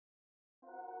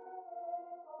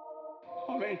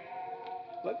I mean,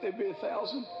 let there be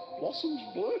 1,000 blossoms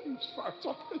bloom as far as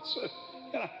I'm concerned.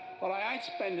 You know, but I ain't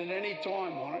spending any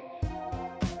time on it.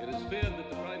 It is feared that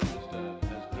the Prime Minister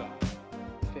has jumped.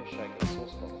 Fair shake of the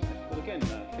sauce bottle. Well, again,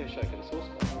 fair shake of the sauce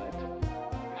bottle, mate.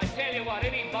 I tell you what,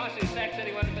 any boss who sacks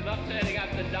anyone for not turning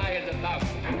up to die is a bum.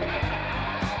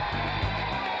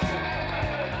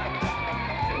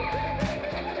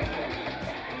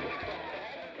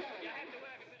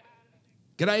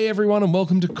 G'day everyone and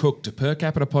welcome to Cooked, a per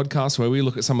capita podcast where we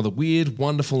look at some of the weird,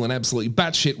 wonderful and absolutely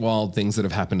batshit wild things that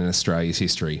have happened in Australia's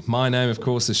history. My name, of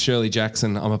course, is Shirley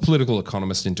Jackson. I'm a political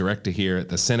economist and director here at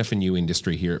the Centre for New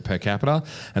Industry here at Per Capita.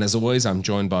 And as always, I'm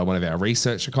joined by one of our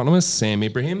research economists, Sam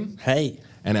Ibrahim. Hey.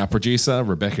 And our producer,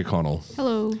 Rebecca Connell.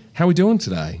 Hello. How are we doing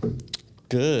today?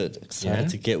 Good. Excited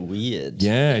to get weird.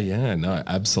 Yeah, no,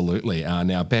 absolutely.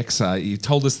 Now, Bex, you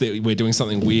told us that we're doing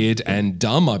something weird and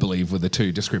dumb, I believe, were the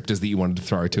two descriptors that you wanted to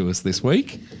throw to us this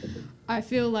week. I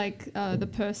feel like the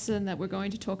person that we're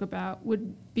going to talk about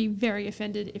would be very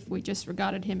offended if we just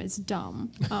regarded him as dumb.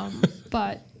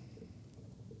 But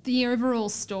the overall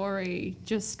story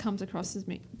just comes across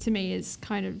to me as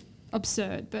kind of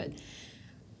absurd. But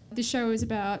the show is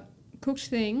about cooked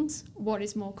things. What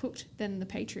is more cooked than the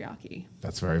patriarchy?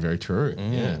 That's very, very true.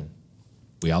 Yeah.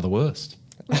 We are the worst.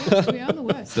 We are the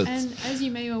worst. And as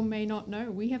you may or may not know,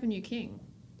 we have a new king.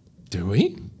 Do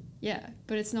we? Yeah,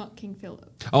 but it's not King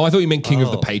Philip. Oh, I thought you meant king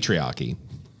of the patriarchy.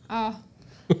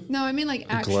 No, I mean like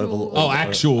actual... global- Oh,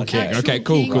 actual king. Actual Okay,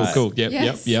 cool. king.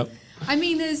 Yep. I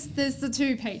mean, there's the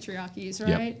two patriarchies,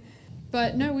 right? Yep.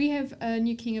 But no, we have a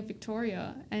new king of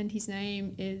Victoria, and his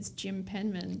name is Jim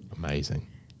Penman. Amazing.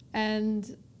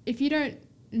 And if you don't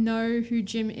know who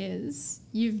Jim is,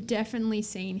 you've definitely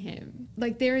seen him.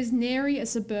 Like, there is nary a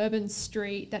suburban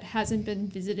street that hasn't been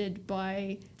visited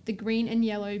by the green and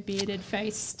yellow bearded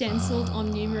face stenciled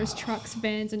on numerous trucks,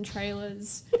 vans and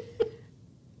trailers.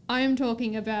 I am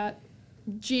talking about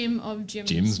Jim of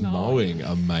Jim's Mowing.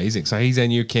 Amazing. So he's our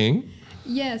new king?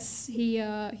 Yes, he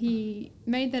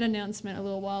made that announcement a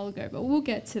little while ago, but we'll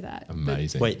get to that.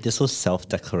 Amazing. Wait, this was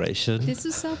self-declaration? This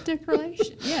is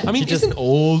self-declaration, yeah. I mean, isn't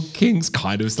all kings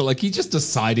kind of still like you're just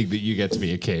deciding that you get to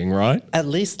be a king, right? At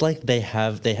least like they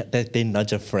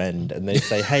nudge a friend and they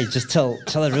say, hey, just tell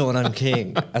everyone I'm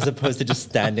king, as opposed to just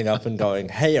standing up and going,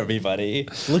 hey, everybody,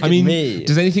 look at me.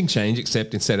 Does anything change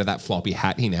except instead of that floppy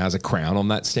hat, he now has a crown on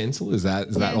that stencil? Is that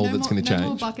all that's going to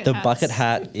change? The bucket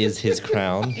hat is his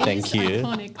crown. Thank you.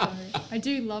 Iconic though. I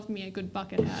do love me a good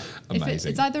bucket hat.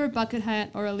 Amazing. It's either a bucket hat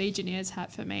or a Legionnaire's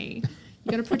hat for me.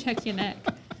 You got to protect your neck.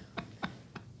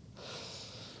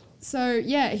 So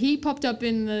yeah, he popped up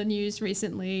in the news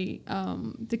recently,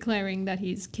 declaring that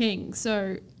he's king.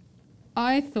 So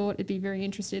I thought it'd be very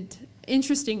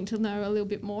interesting to know a little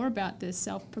bit more about this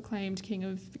self-proclaimed king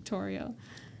of Victoria.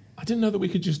 I didn't know that we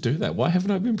could just do that. Why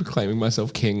haven't I been proclaiming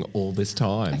myself king all this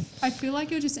time? I feel like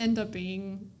it'll just end up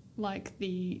being like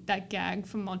that gag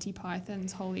from Monty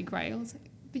Python's Holy Grail. It's like,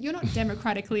 but you're not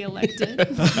democratically elected.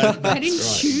 I didn't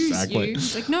choose you.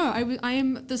 It's like, no, I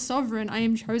am the sovereign. I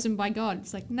am chosen by God.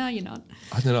 It's like, no, you're not.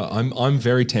 I don't know. I'm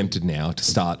very tempted now to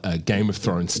start a Game of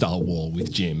Thrones style war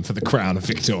with Jim for the crown of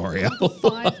Victoria. Do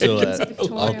it.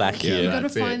 I'll back you. You've got to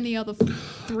find the other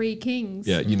three kings.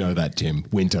 Yeah, you know that, Jim.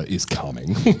 Winter is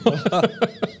coming.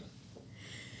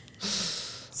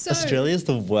 So, Australia's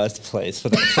the worst place for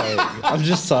that saying. I'm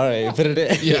just sorry, but it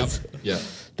is. Yeah.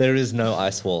 There is no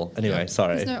ice wall. Anyway,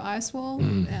 sorry. There's no ice wall?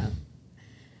 Yeah.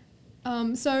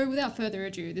 So without further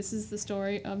ado, this is the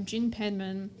story of Jim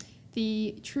Penman,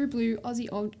 the true blue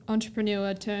Aussie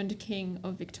entrepreneur turned king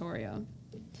of Victoria.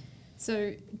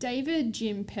 So David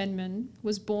Jim Penman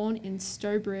was born in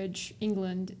Stowbridge,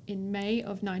 England in May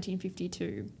of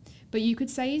 1952. But you could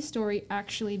say his story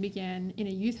actually began in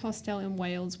a youth hostel in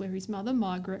Wales where his mother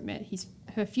Margaret met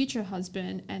her future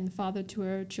husband and father to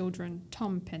her children,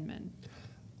 Tom Penman.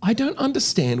 I don't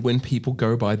understand when people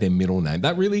go by their middle name.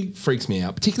 That really freaks me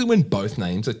out, particularly when both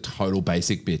names are total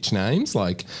basic bitch names,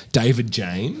 like David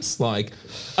James. Like,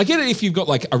 I get it if you've got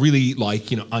like a really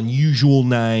unusual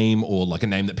name or like a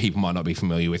name that people might not be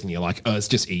familiar with and you're like, oh, it's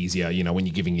just easier, when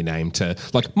you're giving your name to,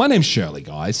 like, my name's Shirley,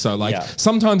 guys. So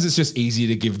sometimes it's just easier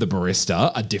to give the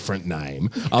barista a different name.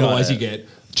 Otherwise you get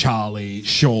Charlie,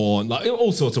 Sean, like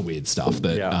all sorts of weird stuff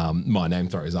that my name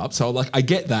throws up. So like, I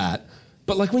get that.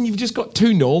 But like when you've just got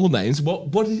two normal names,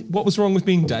 what was wrong with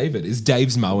being David? Is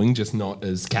Dave's Mowing just not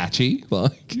as catchy?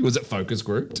 Like, was it focus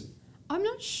grouped? I'm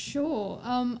not sure.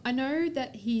 I know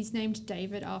that he's named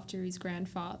David after his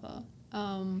grandfather.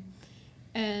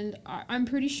 And I'm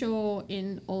pretty sure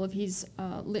in all of his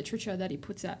literature that he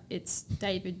puts out, it's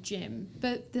David Jim.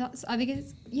 But I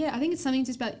think it's something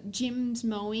just about Jim's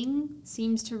Mowing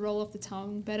seems to roll off the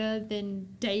tongue better than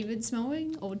David's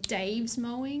Mowing or Dave's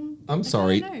Mowing. I'm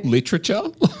sorry, don't know. literature?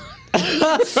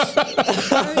 Oh,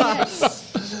 yes.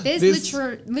 There's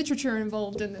literature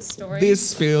involved in this story.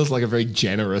 This feels like a very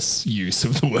generous use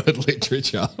of the word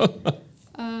literature.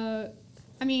 I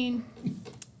mean,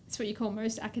 it's what you call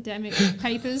most academic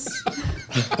papers.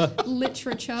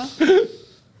 Literature.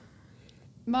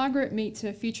 Margaret meets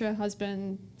her future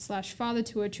husband / father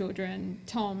to her children,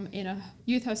 Tom, in a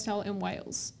youth hostel in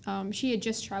Wales. She had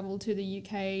just travelled to the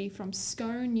UK from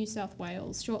Scone, New South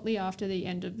Wales, shortly after the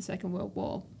end of the Second World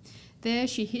War. There,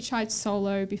 she hitchhiked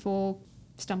solo before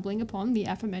stumbling upon the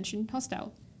aforementioned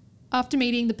hostel. After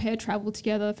meeting, the pair travelled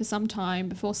together for some time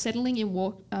before settling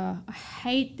in I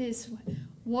hate this.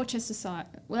 Worcestershire.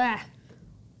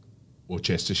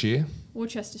 Worcestershire.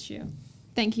 Worcestershire.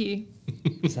 Thank you.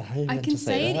 Is that how you I meant can to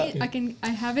say say that? it. I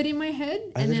have it in my head,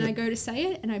 and then I go to say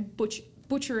it, and I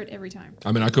butcher it every time.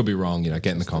 I mean, I could be wrong. Get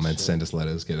in the comments, send us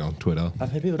letters, get it on Twitter.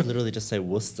 I've heard people literally just say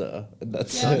Worcester. And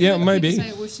that's Yeah, it. Yeah, people maybe.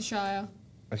 say Worcestershire.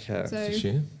 Okay. So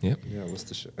Worcestershire. Yep. Yeah,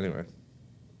 Worcestershire. Anyway.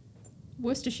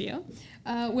 Worcestershire,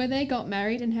 where they got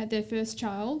married and had their first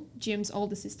child, Jim's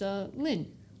older sister, Lynn.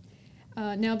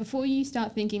 Now, before you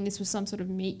start thinking this was some sort of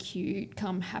meet cute,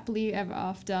 come happily ever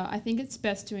after, I think it's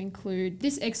best to include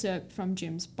this excerpt from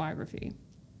Jim's biography.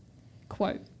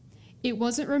 Quote, "It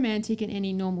wasn't romantic in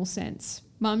any normal sense.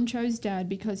 Mum chose Dad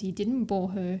because he didn't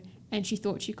bore her and she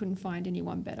thought she couldn't find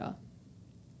anyone better."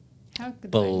 How good.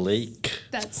 Bleak.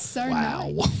 That's so Wow.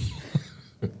 nice.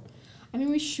 I mean,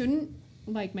 we shouldn't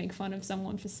make fun of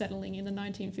someone for settling in the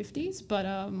 1950s, but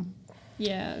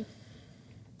yeah,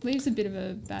 leaves a bit of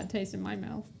a bad taste in my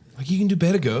mouth. You can do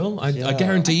better, girl. I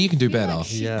guarantee you can do I feel better. like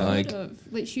she Yeah. could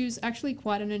have. She was actually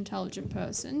quite an intelligent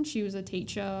person. She was a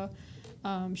teacher.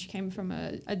 She came from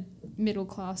a middle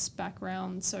class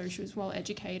background, so she was well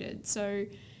educated. So,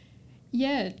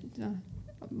 yeah,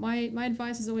 my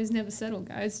advice is always never settle,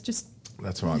 guys. Just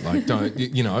That's right. Don't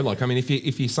I mean,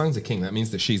 if your son's a king, that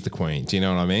means that she's the queen. Do you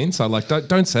know what I mean? So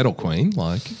don't settle, queen.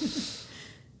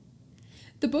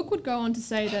 The book would go on to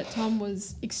say that Tom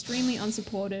was extremely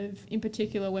unsupportive, in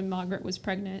particular when Margaret was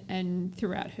pregnant and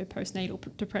throughout her postnatal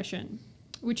depression,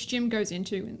 which Jim goes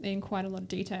into in quite a lot of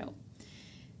detail.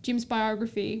 Jim's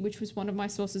biography, which was one of my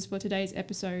sources for today's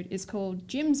episode, is called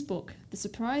Jim's Book, The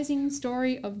Surprising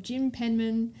Story of Jim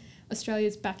Penman,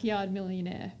 Australia's Backyard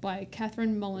Millionaire, by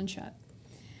Catherine Molenchat.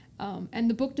 And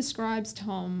the book describes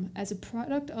Tom as a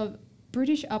product of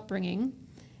British upbringing,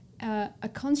 a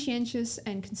conscientious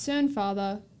and concerned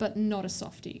father, but not a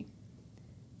softie.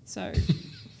 So,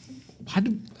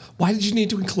 Why did you need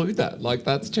to include that?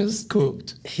 That's just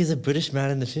cooked. He's a British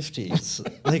man in the 50s.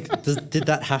 Did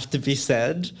that have to be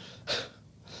said?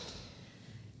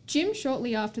 Jim,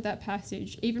 shortly after that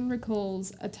passage, even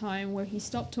recalls a time where he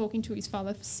stopped talking to his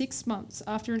father for 6 months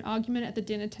after an argument at the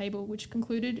dinner table, which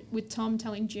concluded with Tom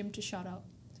telling Jim to shut up.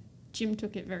 Jim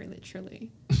took it very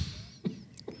literally.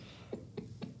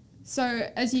 So,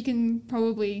 as you can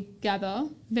probably gather,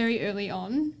 very early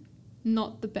on,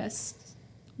 not the best,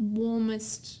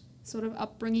 warmest sort of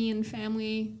upbringing and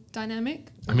family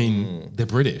dynamic. I mean, they're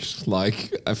British. I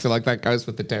feel like that goes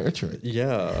with the territory.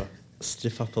 Yeah.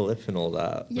 Stiff upper lip and all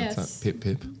that. Yes. That's that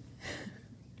pip.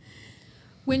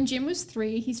 When Jim was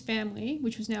 3, his family,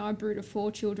 which was now a brood of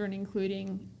 4 children,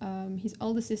 including his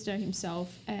older sister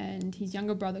himself and his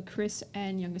younger brother Chris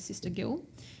and younger sister Gil,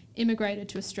 immigrated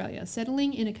to Australia,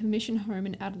 settling in a commission home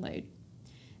in Adelaide.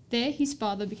 There, his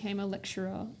father became a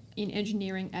lecturer in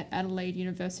engineering at Adelaide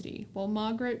University, while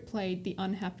Margaret played the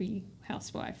unhappy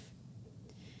housewife.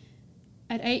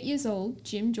 At 8 years old,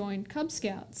 Jim joined Cub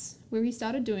Scouts, where he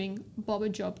started doing bobber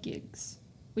job gigs,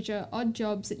 which are odd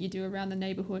jobs that you do around the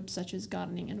neighbourhood, such as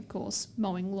gardening and, of course,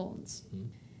 mowing lawns.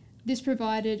 This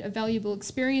provided a valuable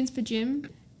experience for Jim,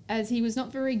 as he was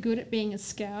not very good at being a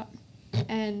scout,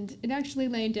 and it actually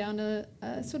laid down a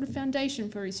sort of foundation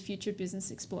for his future business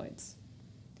exploits.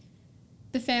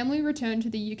 The family returned to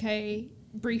the UK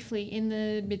briefly in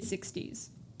the mid-60s.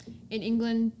 In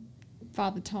England,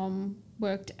 Father Tom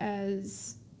worked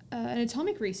as an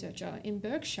atomic researcher in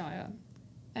Berkshire,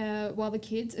 while the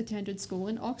kids attended school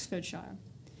in Oxfordshire.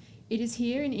 It is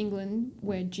here in England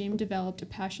where Jim developed a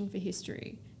passion for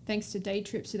history, thanks to day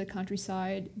trips to the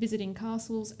countryside, visiting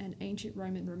castles and ancient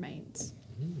Roman remains.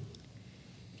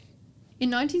 In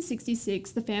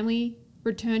 1966, the family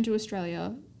returned to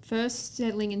Australia, first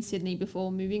settling in Sydney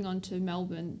before moving on to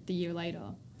Melbourne the year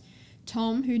later.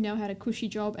 Tom, who now had a cushy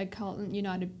job at Carlton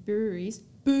United Breweries,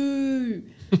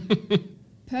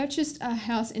 purchased a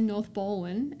house in North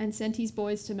Balwyn and sent his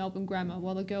boys to Melbourne Grammar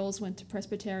while the girls went to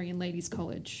Presbyterian Ladies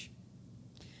College.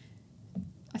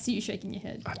 I see you shaking your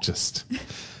head.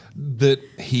 That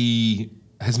he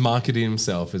has marketed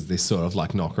himself as this sort of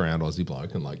like knock around Aussie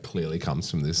bloke and like clearly comes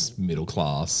from this middle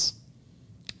class,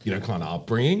 kind of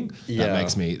upbringing. Yeah. That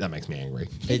makes me angry.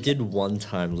 He did one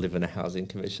time live in a housing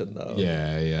commission though.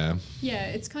 Yeah. Yeah,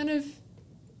 it's kind of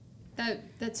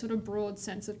that sort of broad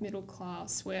sense of middle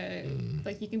class where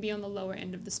like you can be on the lower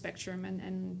end of the spectrum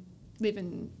and live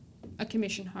in a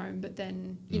commission home, but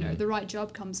then, the right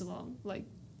job comes along. Like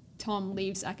Tom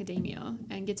leaves academia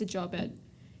and gets a job at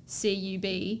CUB.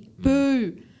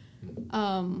 Boo!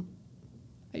 I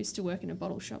used to work in a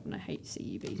bottle shop and I hate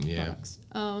CUB products.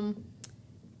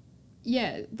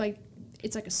 Like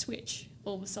it's like a switch.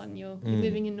 All of a sudden you're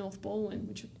living in North Balwyn,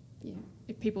 which,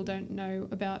 if people don't know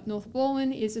about North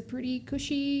Balwyn, is a pretty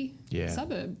cushy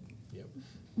suburb. Yep.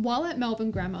 While at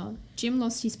Melbourne Grammar, Jim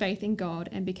lost his faith in God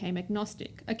and became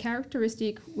agnostic, a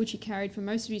characteristic which he carried for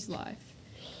most of his life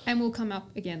and will come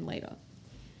up again later.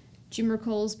 Jim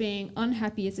recalls being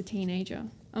unhappy as a teenager,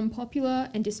 unpopular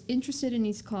and disinterested in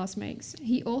his classmates.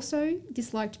 He also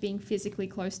disliked being physically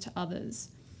close to others.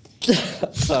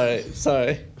 Sorry.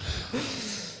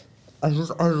 I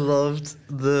loved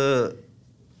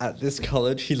at this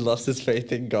college, he lost his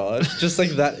faith in God. Just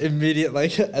like that immediate,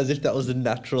 like as if that was a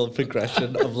natural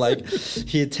progression of like,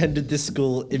 he attended this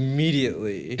school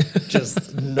immediately,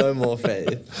 just no more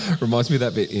faith. Reminds me of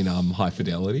that bit in High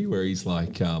Fidelity where he's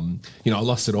like, I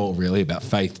lost it all really about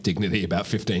faith, dignity, about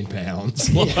 15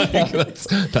 pounds. Like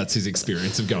that's his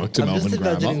experience of going to Melbourne Grammar.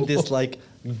 I'm just imagining this like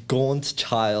gaunt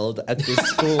child at this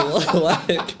school,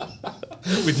 like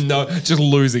with just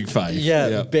losing faith.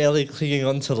 Yeah, barely clinging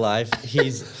on to life.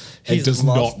 He does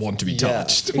not want to be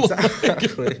touched.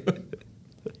 Exactly.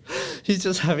 He's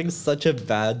just having such a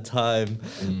bad time.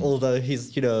 Although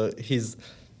he's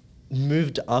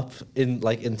moved up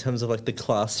in terms of like the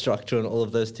class structure and all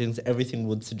of those things, everything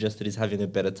would suggest that he's having a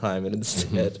better time, and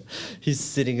instead he's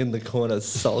sitting in the corner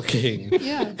sulking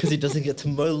because he doesn't get to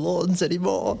mow lawns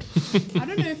anymore. I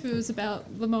don't know if it was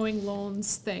about the mowing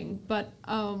lawns thing, but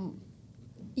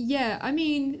I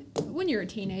mean, when you're a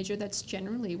teenager, that's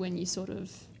generally when you sort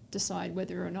of decide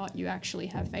whether or not you actually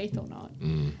have faith or not.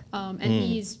 And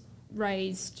he's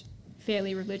raised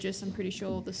fairly religious. I'm pretty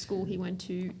sure the school he went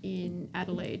to in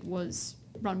Adelaide was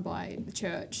run by the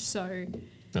church. So,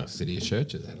 City of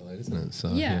Churches, Adelaide, isn't it? So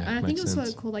and I think it was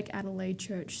sense. called like Adelaide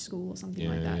Church School or something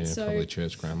like that. Yeah, So probably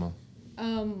church grammar.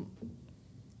 on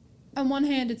one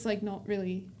hand, it's like not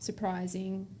really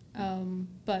surprising,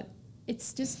 but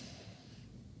it's just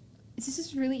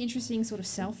this really interesting sort of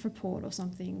self-report or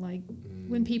something. Like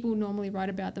when people normally write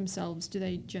about themselves, do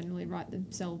they generally write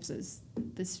themselves as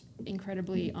this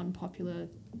incredibly unpopular,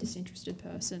 disinterested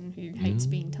person who hates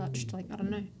being touched? Like, I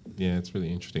don't know. Yeah, it's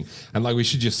really interesting. And like we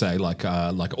should just say, like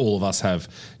all of us have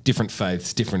different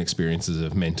faiths, different experiences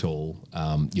of mental,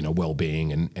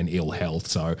 well-being and ill health.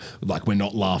 So like we're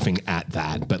not laughing at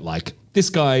that, but like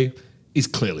this guy is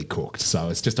clearly cooked. So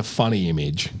it's just a funny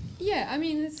image. Yeah, I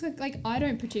mean, it's like I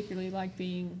don't particularly like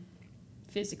being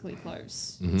physically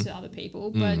close to other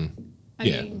people, but I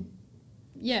mean,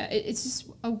 it's just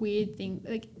a weird thing.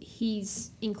 Like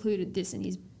he's included this in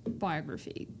his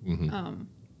biography.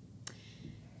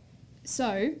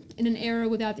 So, in an era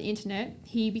without the internet,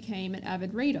 he became an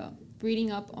avid reader,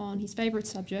 reading up on his favourite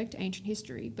subject, ancient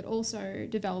history, but also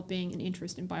developing an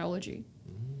interest in biology.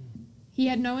 He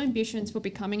had no ambitions for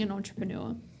becoming an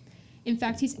entrepreneur. In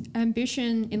fact, his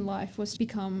ambition in life was to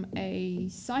become a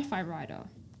sci-fi writer.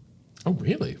 Oh,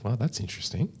 really? Wow, that's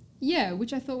interesting. Yeah,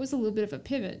 which I thought was a little bit of a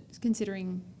pivot,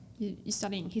 considering you're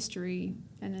studying history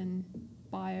and then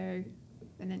bio,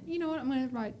 and then, you know what, I'm going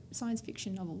to write science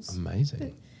fiction novels. Amazing.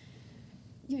 But,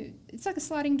 it's like a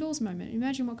sliding doors moment.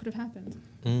 Imagine what could have happened.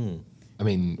 I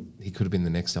mean, he could have been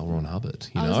the next L. Ron Hubbard,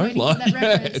 I was waiting for that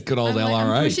reference. Good old I'm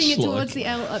LRH. I'm pushing it towards the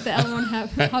L. Ron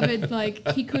Hubbard. Like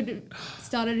he could have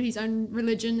started his own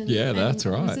religion. And, that's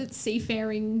right. Was it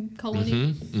seafaring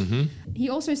colony? He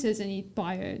also says in his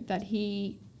bio that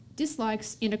he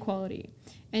dislikes inequality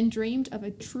and dreamed of a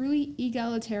truly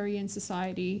egalitarian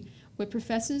society where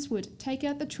professors would take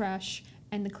out the trash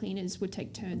and the cleaners would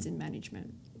take turns in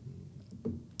management,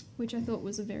 which I thought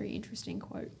was a very interesting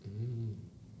quote.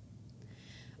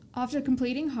 After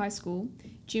completing high school,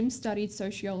 Jim studied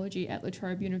sociology at La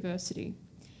Trobe University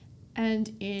and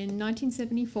in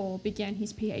 1974 began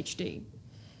his PhD.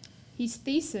 His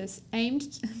thesis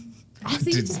aimed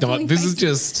This is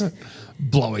just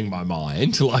blowing my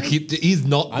mind. Like, it is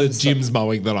not the Jim's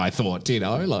mowing that I thought, you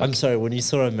know? Like, I'm sorry, when you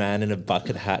saw a man in a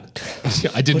bucket hat.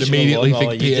 I didn't pushing a immediately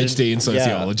lawnmower, think you PhD in didn't- yeah.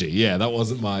 sociology. Yeah, that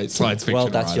wasn't my science fiction. Well,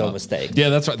 that's your writer. mistake. Yeah,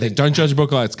 that's right. Don't judge a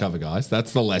book by its cover, guys.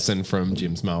 That's the lesson from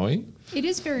Jim's mowing. It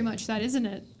is very much that, isn't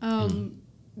it?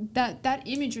 That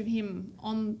image of him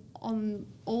on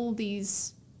all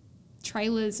these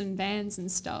trailers and vans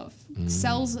and stuff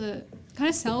sells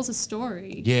a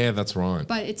story. Yeah, that's right.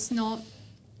 But it's not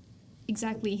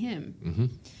exactly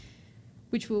him,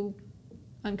 which we'll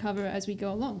uncover as we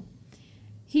go along.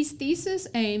 His thesis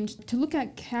aimed to look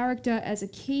at character as a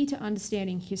key to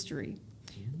understanding history,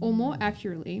 or more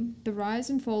accurately, the rise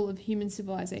and fall of human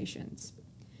civilizations.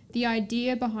 The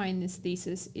idea behind this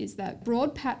thesis is that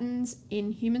broad patterns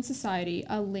in human society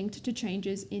are linked to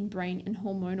changes in brain and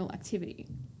hormonal activity.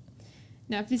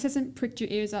 Now, if this hasn't pricked your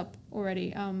ears up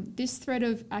already, this thread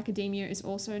of academia is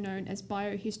also known as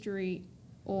biohistory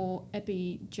or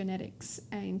epigenetics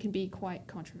and can be quite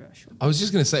controversial. I was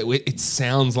just going to say, it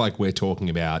sounds like we're talking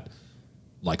about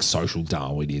like social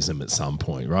Darwinism at some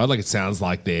point, right? Like, it sounds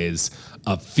like there's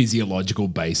a physiological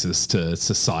basis to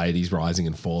society's rising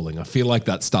and falling. I feel like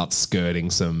that starts skirting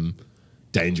some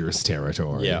dangerous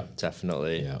territory. Yeah,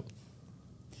 definitely. Yeah.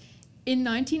 In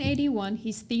 1981,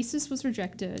 his thesis was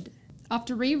rejected.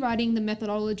 After rewriting the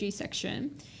methodology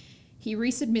section, he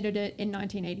resubmitted it in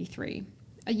 1983.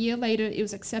 A year later, it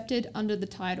was accepted under the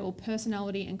title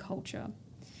Personality and Culture,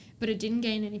 but it didn't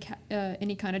gain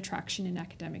any kind of traction in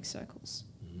academic circles.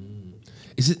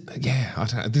 Is it? Yeah, I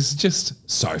don't know. This is just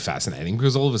so fascinating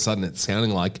because all of a sudden it's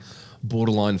sounding like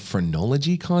borderline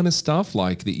phrenology kind of stuff,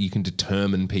 like that you can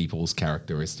determine people's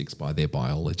characteristics by their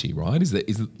biology, right? Is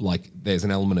it like there's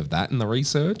an element of that in the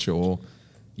research, or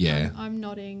yeah? I'm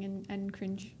nodding and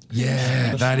cringe.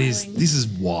 Yeah, this is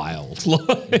wild.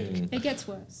 It gets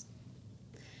worse.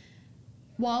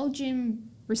 While Jim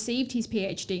received his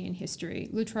PhD in history,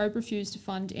 Latrobe refused to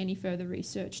fund any further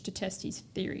research to test his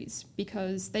theories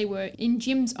because they were, in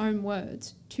Jim's own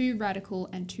words, too radical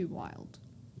and too wild.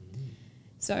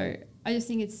 So I just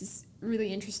think it's this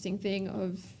really interesting thing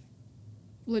of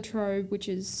Latrobe, which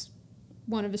is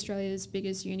one of Australia's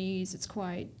biggest unis. It's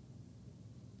quite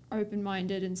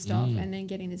open-minded and stuff, and then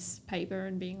getting this paper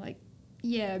and being like,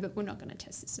 yeah, but we're not going to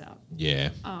test this out. Yeah.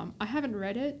 I haven't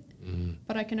read it,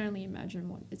 but I can only imagine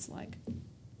what it's like.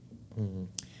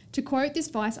 To quote this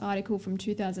Vice article from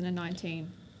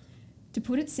 2019, to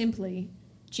put it simply,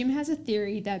 Jim has a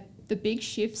theory that the big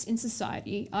shifts in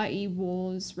society, i.e.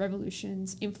 wars,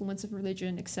 revolutions, influence of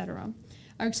religion, etc.,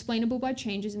 are explainable by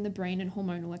changes in the brain and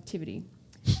hormonal activity.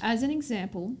 As an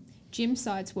example, Jim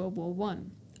cites World War I.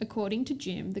 According to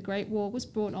Jim, the Great War was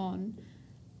brought on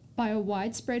by a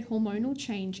widespread hormonal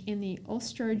change in the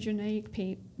Austro-Germanic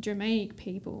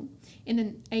people in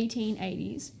the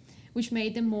 1880s, which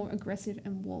made them more aggressive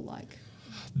and warlike.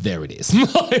 There it is.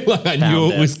 Like I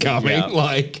knew it was coming. Yeah.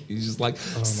 Like he's just like,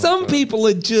 some people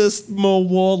are just more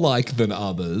warlike than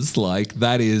others. Like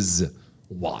that is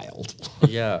wild.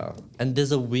 Yeah. And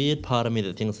there's a weird part of me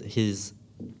that thinks his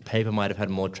paper might have had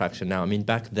more traction now. I mean,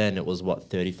 back then it was,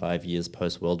 35 years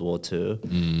post-World War II.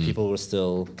 People were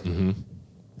still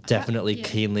definitely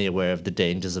keenly aware of the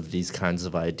dangers of these kinds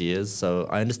of ideas. So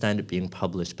I understand it being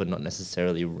published, but not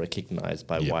necessarily recognized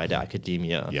by wider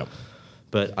academia. Yep.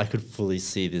 But I could fully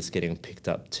see this getting picked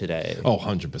up today. Oh,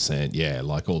 100%. Yeah.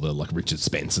 Like all the like Richard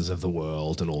Spencers of the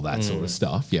world and all that sort of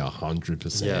stuff. Yeah,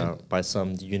 100%. Yeah, by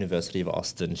some University of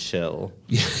Austin shill.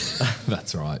 Yeah.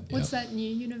 That's right. What's that new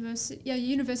university? Yeah,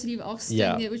 University of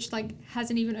Austin, which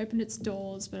hasn't even opened its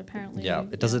doors, but apparently... Yeah,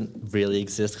 it doesn't really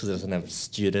exist because it doesn't have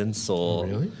students or... Oh,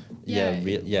 really? Yeah.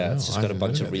 Yeah, it's just I got a haven't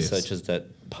bunch heard of about this. researchers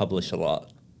that publish a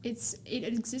lot. It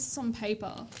exists on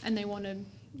paper, and they want to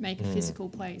make a physical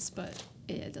place, but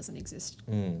it doesn't exist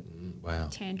Wow.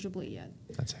 tangibly yet.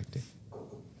 That's hectic.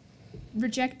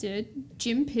 Rejected,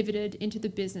 Jim pivoted into the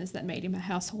business that made him a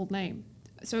household name.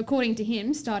 So according to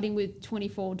him, starting with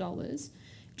 $24,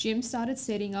 Jim started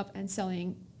setting up and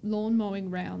selling lawn mowing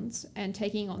rounds and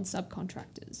taking on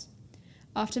subcontractors.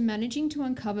 After managing to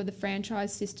uncover the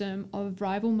franchise system of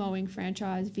rival mowing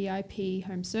franchise VIP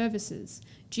Home Services,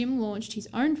 Jim launched his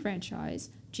own franchise,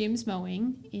 Jim's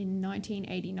Mowing, in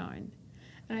 1989.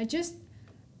 And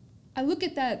I look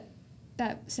at that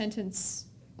sentence,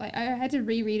 like I had to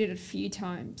reread it a few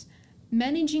times.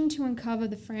 Managing to uncover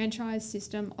the franchise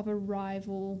system of a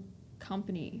rival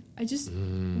company. I just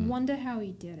wonder how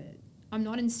he did it. I'm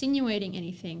not insinuating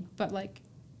anything, but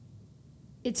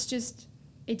it just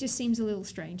seems a little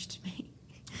strange to me.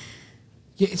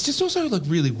 Yeah, it's just also like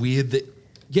really weird that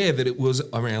it was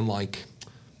around like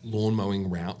lawn mowing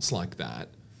routes like that.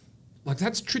 like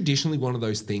that's traditionally one of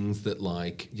those things that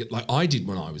like I did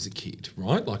when I was a kid,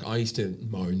 right? Like I used to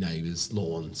mow neighbours'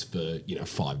 lawns for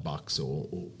 $5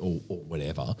 or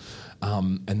whatever,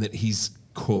 and that he's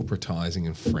corporatizing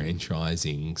and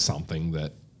franchising something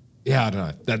that, I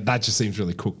don't know, that just seems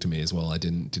really cooked to me as well. I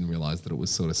didn't realize that it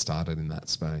was sort of started in that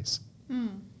space.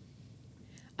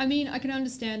 I mean, I can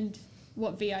understand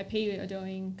what VIP are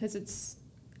doing because it's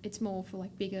more for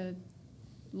like bigger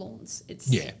lawns. It's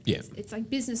It's like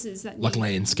businesses that Like need,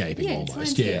 landscaping Yeah, it's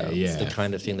almost. landscaping. Yeah. It's the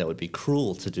kind of thing that would be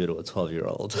cruel to do to a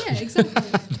 12-year-old. Yeah, exactly.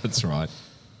 That's right.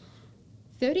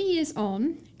 30 years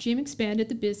on, Jim expanded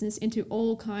the business into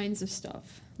all kinds of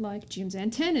stuff, like Jim's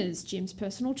antennas, Jim's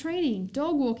personal training,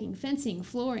 dog walking, fencing,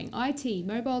 flooring, IT,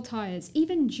 mobile tires,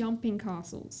 even jumping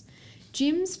castles.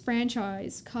 Jim's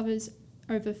franchise covers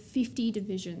over 50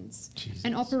 divisions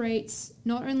and operates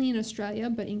not only in Australia,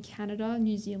 but in Canada,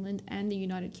 New Zealand, and the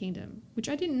United Kingdom, which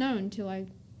I didn't know until I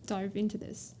dove into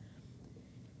this.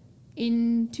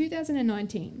 In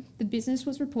 2019, the business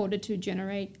was reported to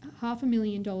generate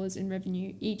 $500,000 in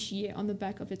revenue each year on the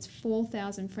back of its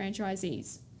 4,000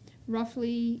 franchisees,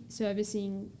 roughly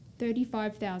servicing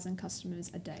 35,000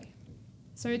 customers a day.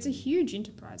 So it's a huge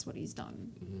enterprise what he's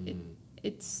done.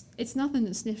 It's nothing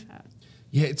to sniff at.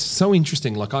 Yeah, it's so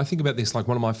interesting. Like I think about this, like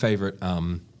one of my favourite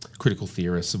critical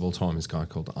theorists of all time is a guy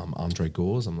called Andre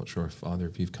Gores. I'm not sure if either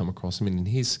of you have come across him. And in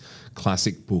his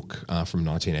classic book from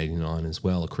 1989 as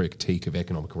well, A Critique of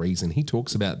Economic Reason, he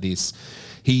talks about this.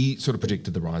 He sort of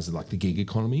predicted the rise of like the gig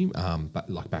economy, but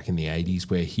like back in the 80s,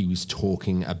 where he was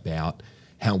talking about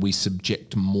how we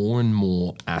subject more and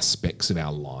more aspects of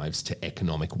our lives to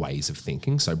economic ways of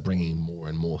thinking, so bringing more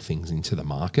and more things into the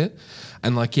market.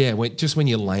 And like, when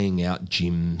you're laying out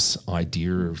Jim's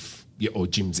idea of, or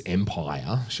Jim's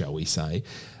empire, shall we say,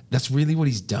 that's really what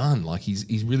he's done. Like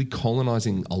he's really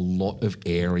colonizing a lot of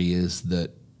areas that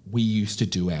we used to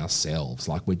do ourselves.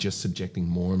 Like we're just subjecting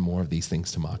more and more of these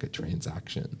things to market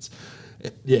transactions.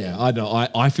 Yeah, I know.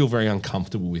 I feel very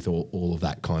uncomfortable with all of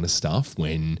that kind of stuff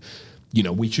when,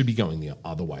 we should be going the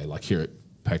other way. Like here at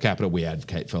Per Capita, we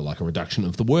advocate for like a reduction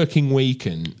of the working week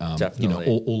and,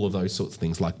 all of those sorts of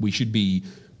things. Like we should be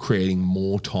creating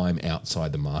more time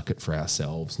outside the market for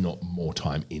ourselves, not more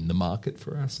time in the market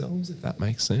for ourselves, if that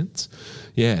makes sense.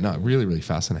 Yeah, no, really, really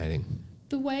fascinating.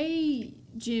 The way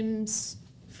Jim's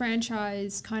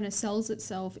franchise kind of sells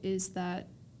itself is that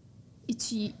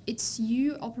it's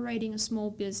you operating a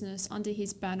small business under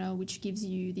his banner, which gives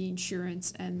you the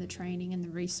insurance and the training and the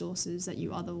resources that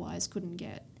you otherwise couldn't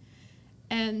get.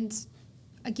 And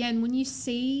again, when you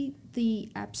see the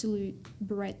absolute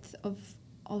breadth of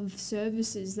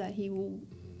services that he will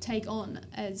take on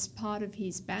as part of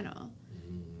his banner,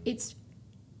 I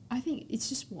think it's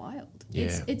just wild.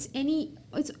 Yeah.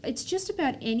 It's just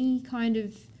about any kind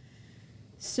of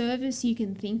service you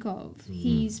can think of.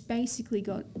 He's basically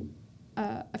got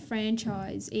a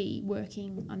franchisee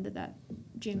working under that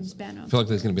Jim's banner. I feel like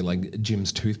there's going to be like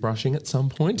Jim's toothbrushing at some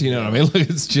point. Do you know what I mean? Like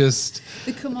it's just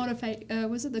the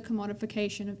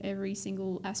commodification of every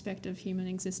single aspect of human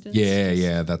existence.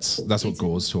 Yeah. That's what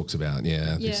Gores talks about.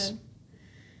 Yeah. Yeah,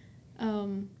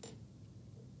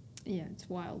 it's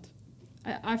wild.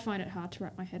 I find it hard to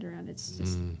wrap my head around. It's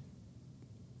just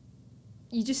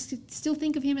you just still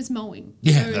think of him as mowing.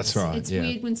 Yeah, so that's right. It's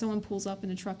weird when someone pulls up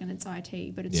in a truck and it's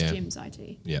IT, but it's Jim's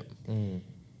IT. Yep.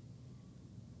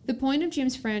 The point of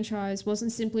Jim's franchise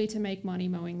wasn't simply to make money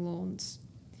mowing lawns.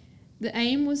 The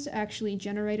aim was to actually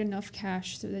generate enough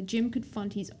cash so that Jim could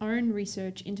fund his own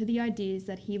research into the ideas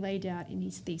that he laid out in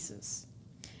his thesis.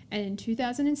 And in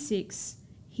 2006,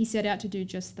 he set out to do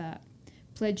just that,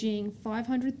 pledging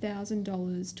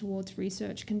 $500,000 towards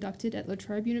research conducted at La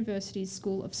Trobe University's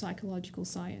School of Psychological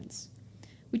Science,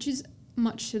 which is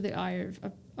much to the eye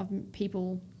of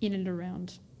people in and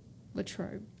around La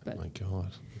Trobe. But, oh my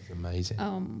God, it's amazing.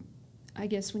 I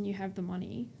guess when you have the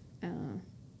money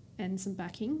and some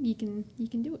backing, you can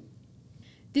do it.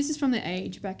 This is from The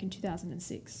Age back in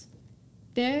 2006.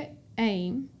 Their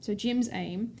aim, so Jim's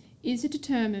aim, is to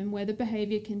determine whether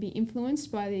behaviour can be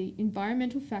influenced by the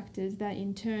environmental factors that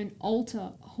in turn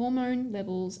alter hormone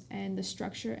levels and the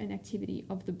structure and activity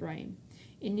of the brain.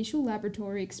 Initial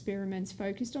laboratory experiments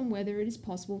focused on whether it is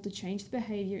possible to change the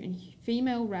behaviour in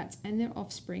female rats and their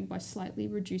offspring by slightly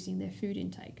reducing their food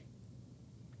intake.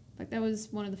 Like that was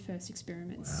one of the first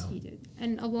experiments he did.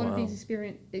 And a lot of these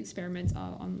experiments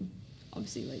are on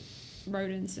obviously like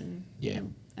rodents and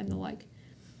the like.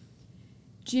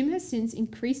 Jim has since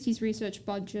increased his research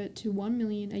budget to $1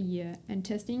 million a year, and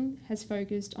testing has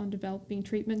focused on developing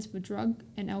treatments for drug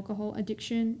and alcohol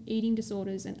addiction, eating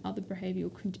disorders, and other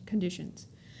behavioural conditions.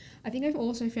 I think I've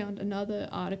also found another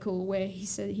article where he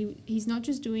said he's not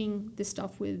just doing this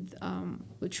stuff with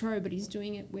Latrobe, but he's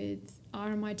doing it with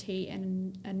RMIT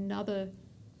and another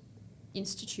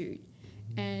institute.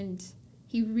 And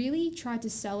he really tried to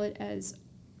sell it as,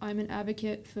 I'm an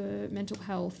advocate for mental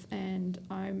health and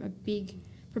I'm a big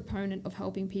proponent of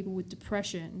helping people with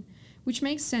depression, which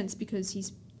makes sense because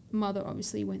his mother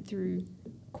obviously went through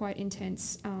quite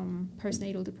intense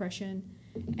postnatal depression,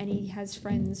 and he has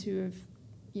friends who have,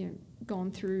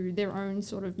 gone through their own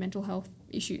sort of mental health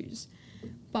issues.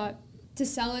 But to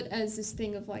sell it as this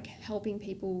thing of like helping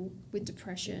people with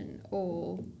depression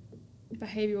or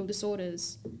behavioral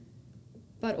disorders,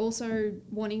 but also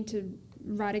wanting to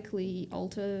radically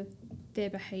alter their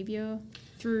behavior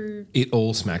through... It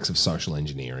all smacks of social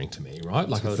engineering to me, right?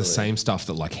 Like it's the same stuff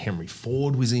that like Henry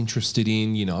Ford was interested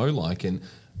in, like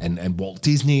and Walt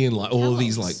Disney and like all of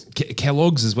these like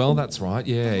Kellogg's as well. That's right.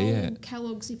 Yeah.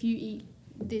 Kellogg's, if you eat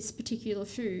this particular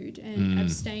food and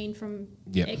abstain from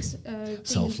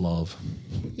self-love.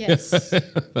 Yes.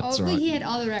 That's right. He had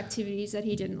other activities that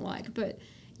he didn't like, but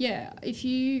yeah, if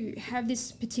you have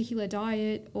this particular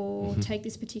diet or take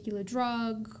this particular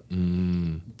drug,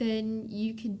 then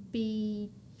you could be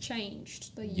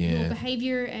changed. Your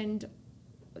behavior and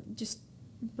just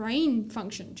brain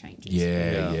function changes.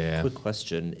 Yeah. Quick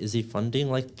question. Is he funding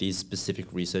like these specific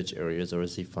research areas, or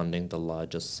is he funding the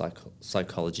largest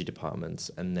psychology departments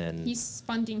and then... He's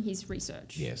funding his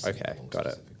research. Yes. Okay, got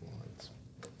it.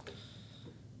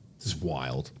 This is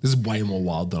wild. This is way more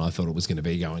wild than I thought it was going to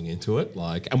be going into it.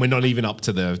 Like, and we're not even up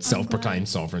to the self-proclaimed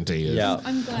sovereignty.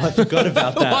 I'm glad. I forgot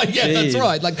about that. Like, yeah, that's Jeez.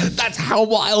 right. Like, that's how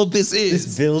wild this is.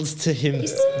 This builds to him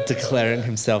declaring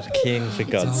himself king, for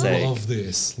God's I sake. love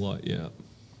this. Like, yeah.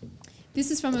 This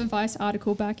is from a Vice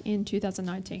article back in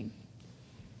 2019.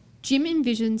 Jim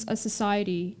envisions a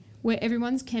society where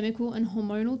everyone's chemical and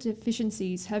hormonal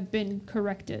deficiencies have been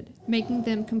corrected, making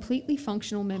them completely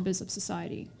functional members of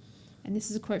society. And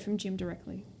this is a quote from Jim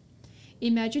directly.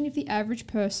 Imagine if the average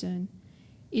person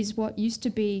is what used to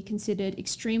be considered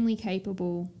extremely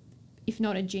capable, if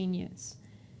not a genius.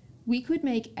 We could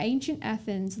make ancient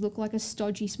Athens look like a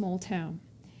stodgy small town.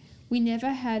 We never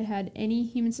had any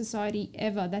human society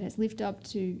ever that has lived up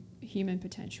to human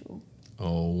potential.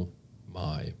 Oh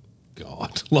my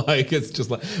God. Like, it's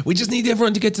just like, we just need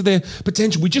everyone to get to their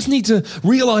potential. We just need to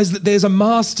realize that there's a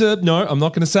master. No, I'm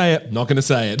not going to say it. Not going to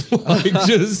say it. Like,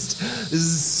 just, this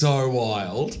is so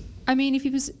wild. I mean, if he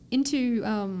was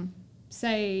into,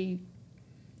 say,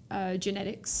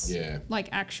 genetics, like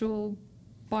actual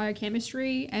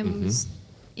biochemistry, and was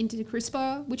into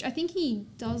CRISPR, which I think he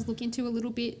does look into a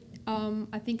little bit.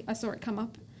 I think I saw it come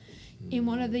up in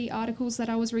one of the articles that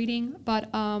I was reading, but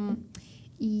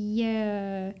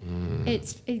it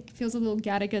feels a little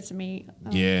Gattaca to me.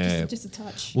 Just a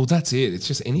touch. Well, that's it. It's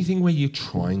just anything where you're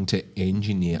trying to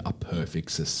engineer a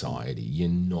perfect society, you're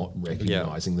not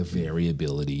recognizing the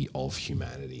variability of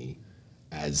humanity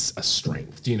as a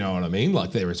strength. Do you know what I mean?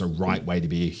 Like, there is a right way to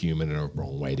be a human and a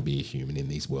wrong way to be a human in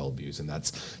these worldviews, and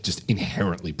that's just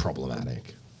inherently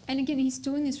problematic. And again, he's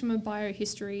doing this from a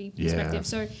biohistory perspective.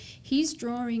 So he's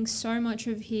drawing so much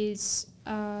of his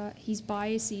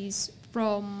biases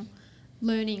from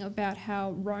learning about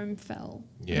how Rome fell,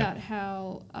 about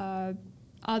how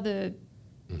other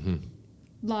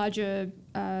larger,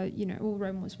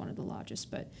 Rome was one of the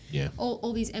largest, but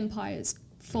all these empires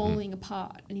falling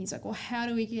apart. And he's like, well, how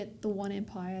do we get the one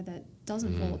empire that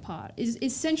doesn't fall apart? Is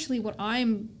essentially what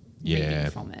I'm reading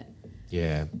from it.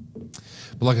 Yeah.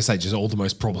 But like I say, just all the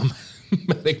most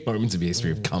problematic moments of history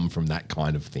have come from that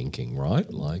kind of thinking, right?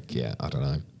 Like, I don't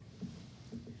know.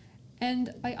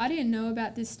 And I didn't know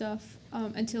about this stuff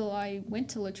until I went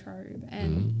to Latrobe.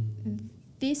 And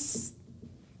this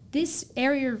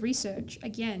area of research,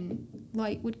 again,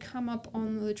 like would come up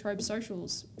on the Latrobe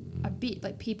socials a bit.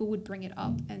 Like people would bring it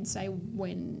up and say,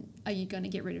 when are you going to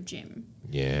get rid of Jim?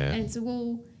 Yeah. And so,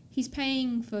 well, he's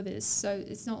paying for this, so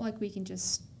it's not like we can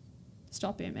just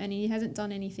stop him. And he hasn't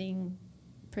done anything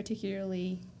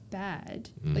particularly bad.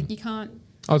 Like you can't...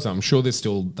 I'm sure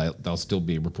they'll still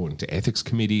be reporting to ethics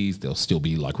committees. There'll still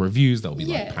be like reviews. There'll be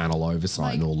like panel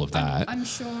oversight and all of that. I'm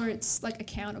sure it's like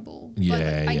accountable.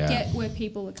 Yeah, but I get where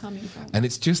people are coming from. And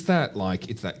it's just that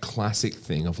it's that classic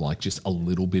thing of like just a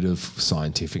little bit of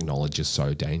scientific knowledge is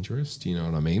so dangerous. Do you know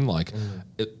what I mean? Like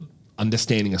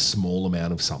understanding a small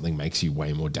amount of something makes you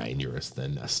way more dangerous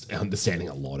than understanding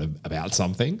a lot about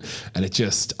something. And it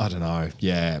just, I don't know.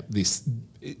 Yeah,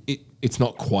 it's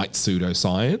not quite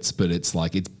pseudoscience, but it's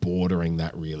like it's bordering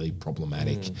that really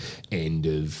problematic end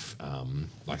of,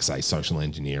 like I say, social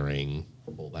engineering,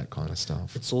 all that kind of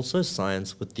stuff. It's also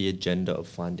science with the agenda of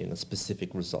finding a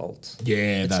specific result.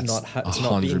 Yeah, It's that's it's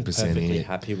not being 100% perfectly it.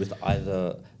 happy with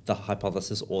either the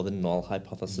hypothesis or the null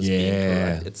hypothesis being Yeah.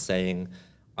 correct. It's saying,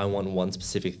 I want one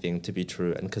specific thing to be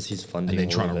true, and because he's funding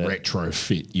And then all trying to of it,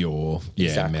 retrofit your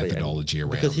Exactly, and methodology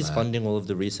around because he's that. funding all of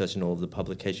the research and all of the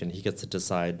publication, he gets to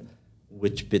decide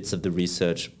which bits of the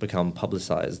research become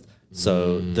publicized.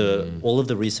 So all of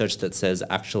the research that says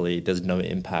actually there's no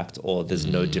impact or there's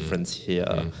no difference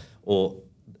here, or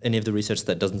any of the research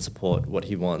that doesn't support what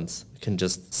he wants can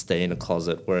just stay in a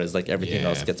closet, whereas like everything Yeah.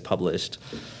 else gets published.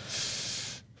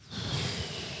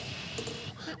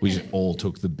 We just all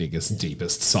took the biggest,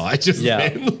 deepest side just Yeah.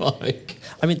 then. Like,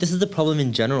 I mean, this is the problem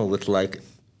in general with like,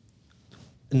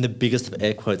 in the biggest of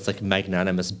air quotes, like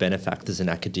magnanimous benefactors in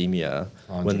academia,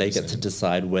 when they get to 100%.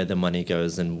 decide where the money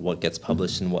goes and what gets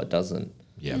published and what doesn't.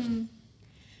 yeah. And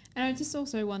I just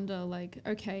also wonder, like,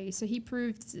 okay, so he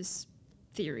proved this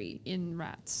theory in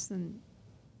rats, and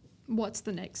what's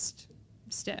the next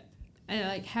step? And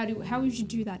like, how would you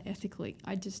do that ethically?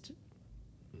 I just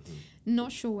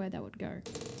not sure where that would go.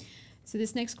 So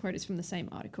this next quote is from the same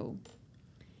article.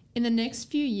 In the next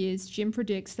few years, Jim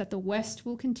predicts that the West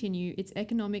will continue its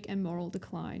economic and moral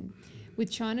decline,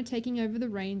 with China taking over the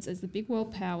reins as the big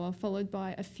world power, followed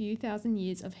by a few thousand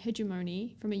years of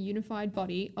hegemony from a unified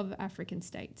body of African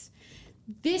states.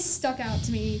 This stuck out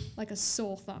to me like a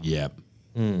sore thumb. Yep.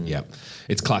 Yep.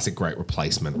 It's classic great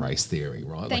replacement race theory,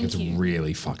 right? Thank it's you.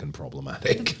 really fucking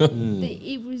problematic.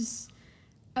 It was,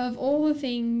 of all the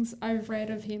things I've read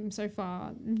of him so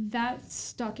far, that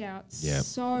stuck out Yep.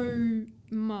 so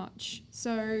much.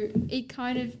 So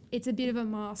it's a bit of a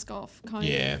mask off kind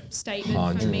Yeah, of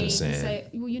statement for me to 100%. say,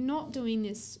 well, you're not doing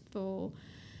this for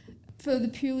the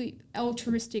purely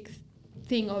altruistic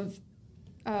thing of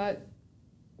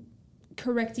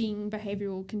correcting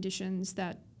behavioural conditions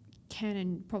that can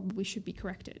and probably should be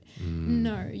corrected.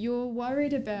 No, you're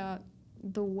worried about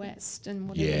the West and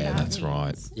whatever Yeah, that that's means.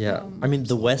 right. Yeah, I mean,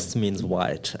 the West means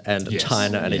white, and Yes.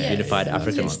 China and a Yes. unified Yes.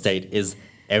 African Yes. state is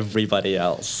everybody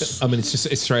else. I mean,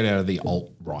 it's straight out of the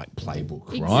alt-right playbook,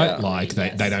 right? Exactly, Like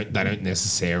they yes. don't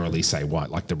necessarily say white,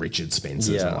 like the Richard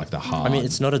Spencers and like the hard. I mean,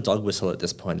 it's not a dog whistle at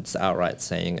this point; it's outright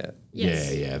saying it.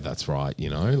 Yes. Yeah, that's right. You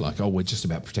know, like, oh, we're just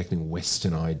about protecting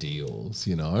Western ideals,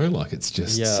 you know? Like, it's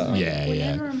just, Yeah.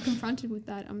 Whenever I'm confronted with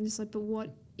that, I'm just like, but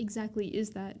what exactly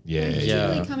is that? Yeah, And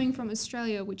particularly yeah. coming from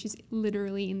Australia, which is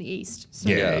literally in the east. So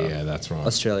Yeah, that's right.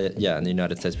 Australia, yeah, and the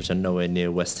United States, which are nowhere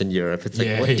near Western Europe. It's like,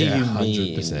 Yeah, what do yeah, you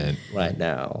 100%. mean right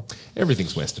now?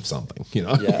 Everything's west of something, you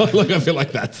know? Yeah. Like, I feel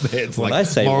like that's there. It's When like I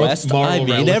say west, I mean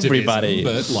relativism, everybody.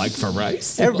 But like for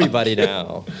race. Everybody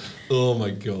now. Oh my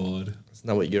God. Isn't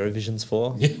that what Eurovision's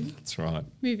for? Yeah, that's right.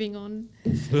 moving on.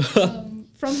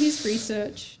 From his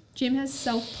research, Jim has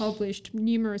self-published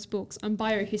numerous books on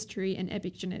biohistory and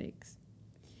epigenetics.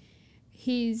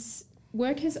 His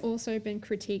work has also been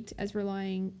critiqued as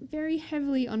relying very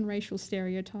heavily on racial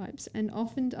stereotypes and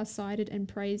often are cited and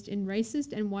praised in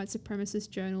racist and white supremacist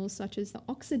journals such as the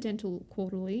Occidental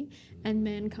Quarterly and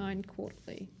Mankind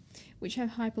Quarterly, which have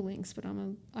hyperlinks, but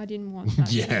I didn't want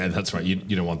that. Yeah, that's right. You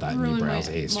don't want that in your ruin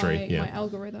browser history. my Yeah.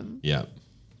 algorithm. Yeah.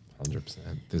 100%.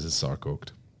 This is so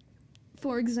cooked.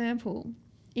 For example,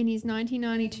 in his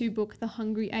 1992 book, The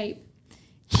Hungry Ape,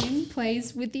 Jim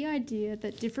plays with the idea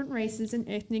that different races and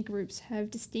ethnic groups have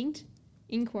distinct,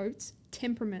 in quotes,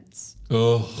 temperaments.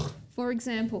 Oh, For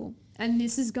example, and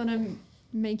this is going to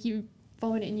make you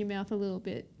vomit in your mouth a little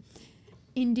bit,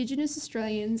 Indigenous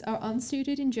Australians are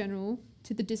unsuited in general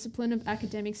to the discipline of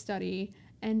academic study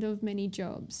and of many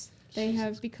jobs. They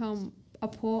have become a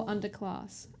poor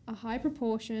underclass. A high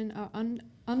proportion are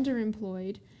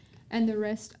underemployed, and the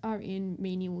rest are in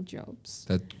menial jobs.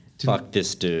 that Fuck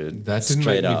this dude. That didn't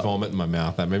Straight make me up. vomit in my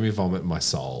mouth. That made me vomit in my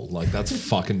soul. Like, that's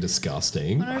fucking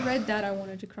disgusting. When I read that, I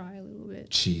wanted to cry a little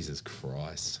bit. Jesus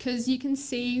Christ. Because you can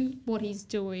see what he's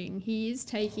doing. He is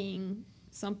taking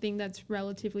something that's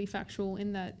relatively factual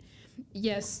in that,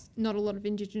 yes, not a lot of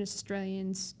Indigenous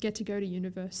Australians get to go to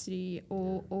university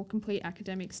or complete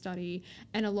academic study,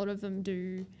 and a lot of them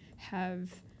do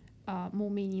have more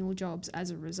menial jobs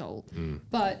as a result.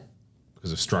 But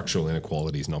Because of structural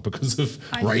inequalities, not because of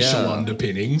I- racial Yeah.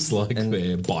 underpinnings, like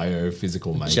their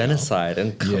biophysical makeup. Genocide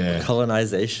and Yeah.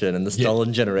 colonization and the Yeah.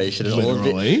 stolen generation and all of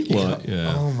Literally. it. Like,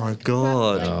 yeah. Oh my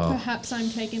god. perhaps I'm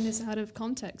taking this out of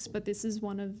context, but this is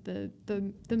one of the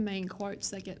main quotes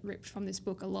that get ripped from this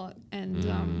book a lot,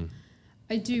 and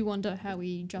I do wonder how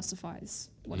he justifies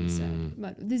what he said.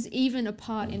 But there's even a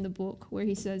part in the book where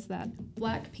he says that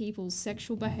black people's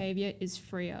sexual behavior is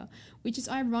freer, which is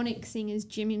ironic seeing as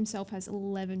Jim himself has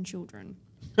 11 children.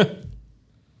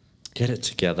 Get it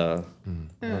together,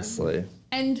 honestly.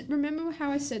 And remember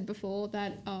how I said before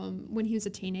that when he was a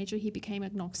teenager, he became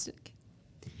agnostic?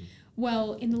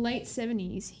 Well, in the late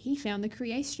 70s, he found the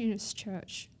Creationist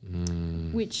Church,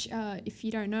 which, if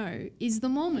you don't know, is the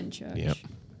Mormon Church. Yep.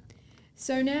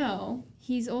 So now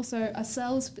he's also a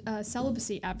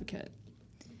celibacy advocate.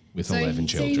 With 11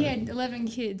 children. So he had 11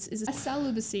 kids, is a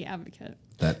celibacy advocate.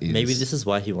 That is. Maybe this is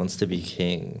why he wants to be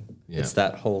king. Yeah. It's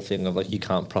that whole thing of like, you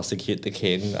can't prosecute the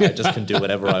king. I just can do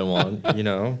whatever I want, you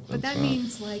know? But that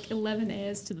means like 11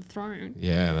 heirs to the throne.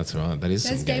 Yeah, that's right. That is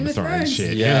That's some Game of Thrones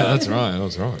shit. Yeah. Yeah, that's right.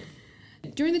 That's right.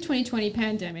 During the 2020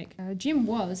 pandemic, Jim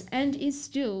was and is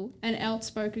still an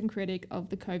outspoken critic of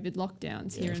the COVID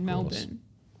lockdowns here in Melbourne.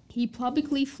 He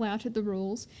publicly flouted the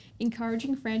rules,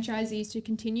 encouraging franchisees to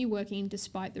continue working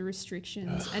despite the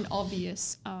restrictions and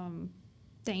obvious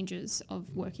dangers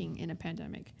of working in a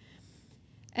pandemic.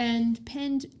 And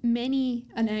penned many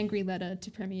an angry letter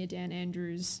to Premier Dan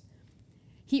Andrews.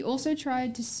 He also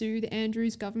tried to sue the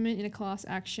Andrews government in a class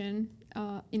action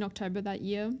in October that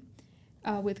year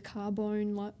with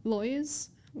Carbone lawyers,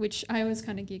 which I always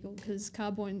kind of giggle because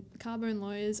Carbone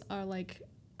lawyers are like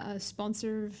a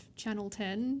sponsor of Channel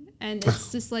 10, and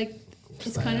it's just like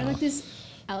it's kind of like this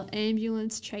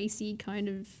ambulance chasey kind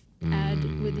of ad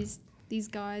with these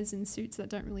guys in suits that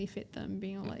don't really fit them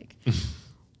being all like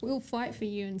we'll fight for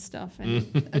you and stuff, and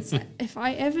it's like, if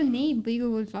I ever need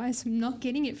legal advice, I'm not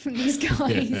getting it from these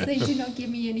guys. They do not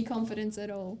give me any confidence at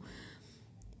all.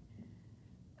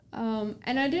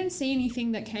 And I didn't see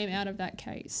anything that came out of that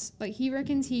case. Like, he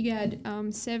reckons he had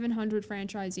 700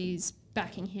 franchisees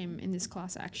backing him in this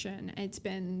class action. It's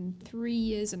been 3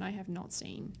 years and I have not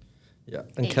seen. Yeah.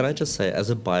 And can I just say, as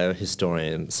a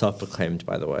biohistorian, self-proclaimed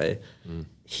by the way,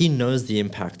 he knows the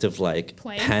impact of like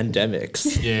pandemics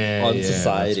on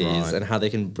societies and how they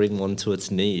can bring one to its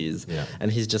knees. Yeah.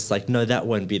 And he's just like, no, that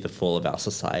won't be the fall of our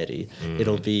society.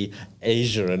 It'll be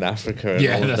Asia and Africa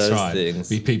and all of those things.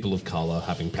 Be people of colour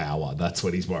having power. That's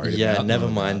what he's worried about. Yeah, never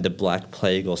mind the Black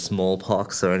Plague or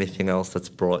smallpox or anything else that's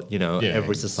brought,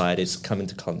 every society to come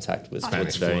into contact with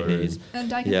its very needs.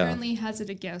 And I can only hazard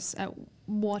a guess at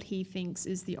what he thinks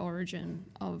is the origin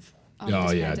of this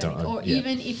pandemic, or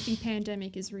even if the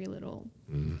pandemic is real at all.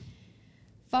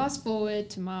 Fast forward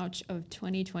to March of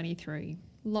 2023.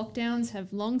 Lockdowns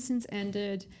have long since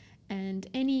ended, and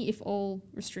any, if all,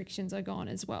 restrictions are gone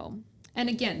as well. And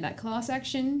again, that class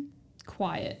action,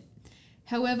 quiet.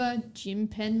 However, Jim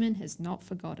Penman has not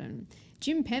forgotten.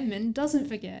 Jim Penman doesn't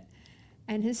forget,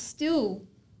 and is still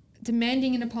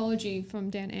demanding an apology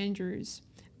from Dan Andrews.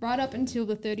 Right up until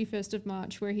the 31st of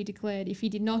March, where he declared if he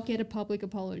did not get a public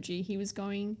apology, he was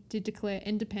going to declare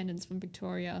independence from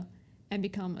Victoria and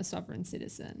become a sovereign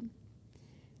citizen.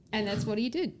 And that's what he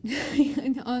did.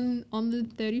 on the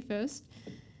 31st,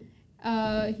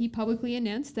 he publicly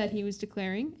announced that he was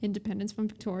declaring independence from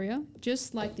Victoria,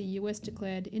 just like the US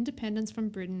declared independence from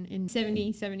Britain in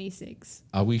 1776.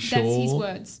 Are we sure? That's his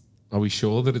words. Are we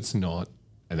sure that it's not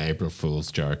an April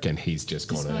Fool's joke and he's just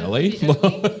gone early?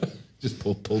 Just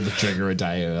pull the trigger a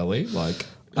day early, like.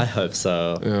 I hope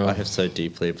so. Yeah. I hope so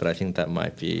deeply, but I think that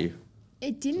might be.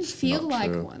 It didn't feel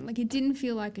like one. Like, it didn't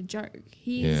feel like a joke.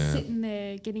 He's sitting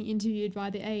there getting interviewed by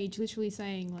The Age, literally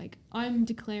saying, like, I'm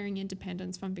declaring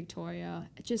independence from Victoria,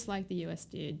 just like the US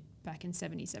did back in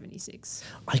 1776.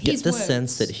 I get the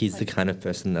sense that he's the kind of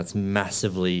person that's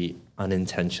massively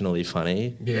unintentionally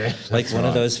funny. Yeah, like one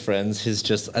of those friends who's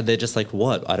just, they're just like,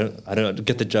 what? I don't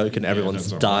get the joke, and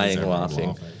everyone's dying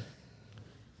laughing.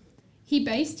 He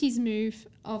based his move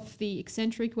off the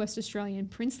eccentric West Australian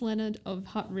Prince Leonard of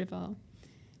Hutt River.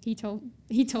 He told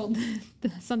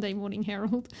the Sunday Morning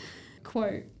Herald,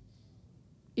 quote,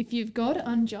 "If you've got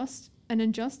an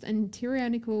unjust and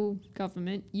tyrannical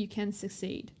government, you can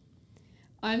succeed.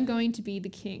 I'm going to be the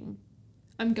king.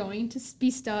 I'm going to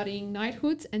be starting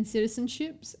knighthoods and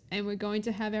citizenships, and we're going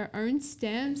to have our own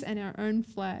stamps and our own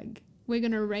flag. We're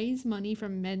going to raise money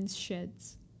from men's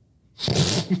sheds."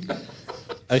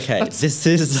 Okay, this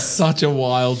is such a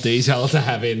wild detail to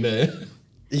have in there.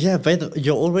 Yeah, but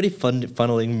you're already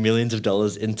funneling millions of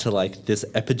dollars into like this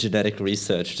epigenetic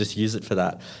research. Just use it for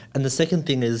that. And the second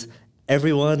thing is,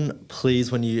 everyone,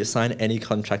 please, when you sign any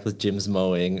contract with Jim's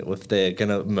Mowing, if they're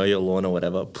gonna mow your lawn or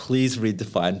whatever, please read the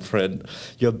fine print.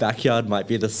 Your backyard might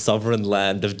be the sovereign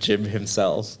land of Jim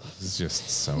himself. It's just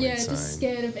so insane. insane. Just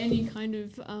scared of any kind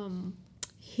of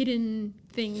hidden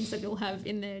things that you'll have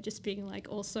in there, just being like,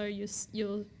 also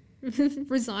you're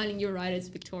resigning your right as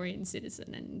Victorian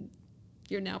citizen and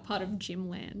you're now part of Jim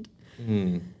land.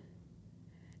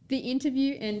 The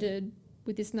interview ended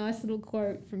with this nice little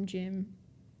quote from Jim: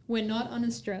 "We're not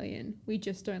un-Australian, we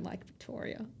just don't like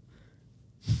Victoria."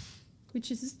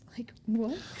 which is like,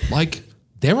 what? Like,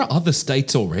 there are other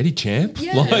states already, champ.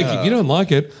 Yeah. Like, if you don't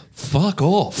like it, fuck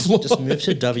off. Just move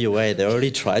to WA. They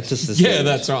already tried to secede. Yeah,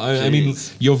 that's right. I mean,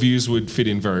 Jeez. your views would fit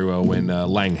in very well when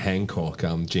Lang Hancock,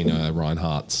 Gina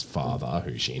Reinhardt's father,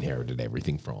 who she inherited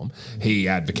everything from, he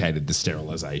advocated the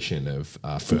sterilisation of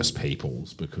First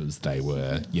Peoples because they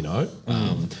were,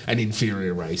 an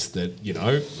inferior race that,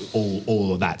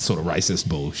 all of that sort of racist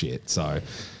bullshit. So,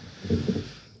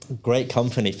 Great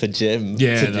company for Jim.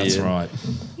 yeah, to be that's in. right.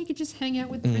 He could just hang out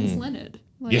with Prince Leonard.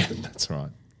 Like, Yeah, that's right.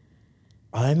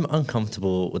 I'm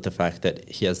uncomfortable with the fact that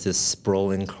he has this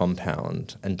sprawling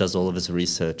compound and does all of his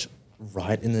research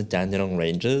right in the Dandenong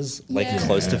Ranges, like Yeah.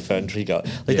 close to Fern Tree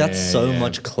Garden. Like that's so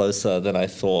much closer than I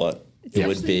thought It's it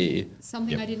would actually be.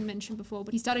 something I didn't mention before,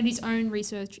 but he started his own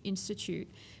research institute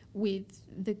with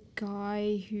the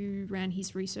guy who ran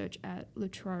his research at La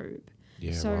Trobe.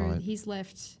 Yeah, so right. he's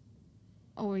left,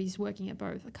 or he's working at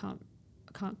both. I can't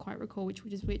quite recall which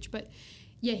is which, but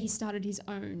yeah, he started his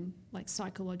own like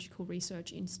psychological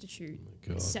research institute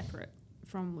separate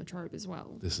from La Trobe as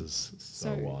well. This is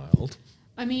so So- wild.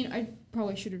 I mean, I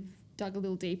probably should have dug a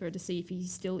little deeper to see if he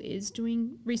still is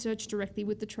doing research directly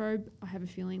with the Trobe. I have a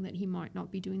feeling that he might not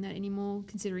be doing that anymore,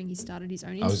 considering he started his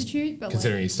own institute. But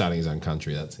Considering he's starting his own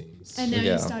country, that seems... and now Yeah.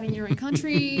 you're starting your own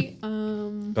country.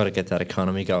 Got to get that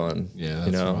economy going. Yeah,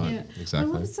 you that's know? right. Yeah. Exactly.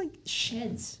 I love it's like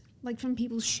sheds, like from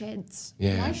people's sheds.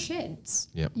 Yeah. Why sheds?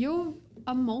 Yep. You're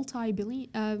a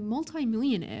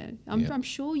multi-millionaire. Yep. I'm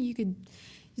sure you could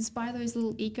just buy those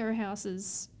little eco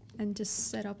houses and just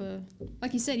set up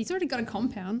like you said, he's already got a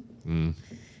compound.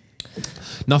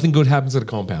 Nothing good happens at a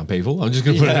compound, people. I'm just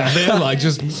going to put it out there. Like,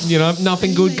 just,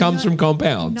 nothing good comes from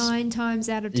compounds. 9 times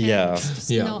out of 10. Yeah. It's just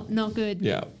Yeah. not good.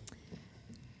 Yeah.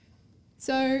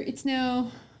 So it's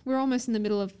now, we're almost in the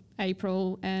middle of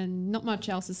April and not much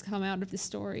else has come out of this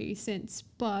story since,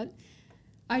 but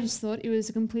I just thought it was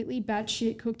a completely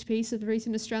batshit cooked piece of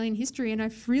recent Australian history and I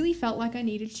really felt like I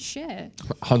needed to share.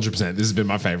 100%. This has been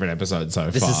my favourite episode so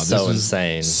This far. is so was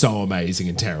insane. So amazing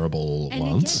and terrible all at And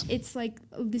once. again, it's like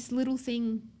this little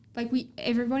thing, like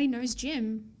everybody knows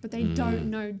Jim, but they don't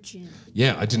know Jim.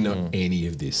 Yeah, I didn't know any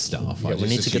of this stuff. I we just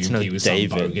need to get to assumed know he was some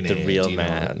David, bogan the head, real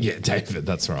man. Yeah, David,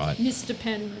 that's right. Mr.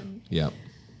 Penman. Yeah.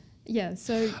 Yeah,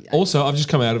 so Also, I've just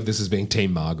come out of this as being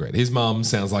Team Margaret. His mum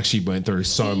sounds like she went through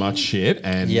so much shit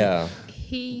and... Yeah.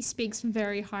 he speaks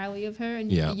very highly of her,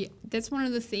 and Yeah. that's one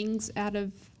of the things out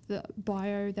of the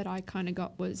bio that I kind of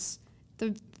got was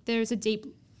there's a deep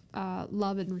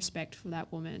love and respect for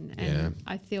that woman, and Yeah.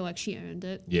 I feel like she earned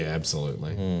it. Yeah,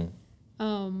 absolutely.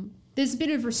 There's a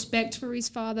bit of respect for his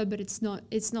father, but it's not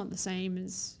the same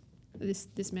as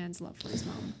this man's love for his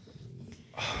mum.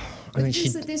 I mean,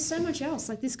 There's so much else.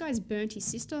 Like this guy's burnt his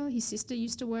sister. His sister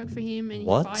used to work for him, and he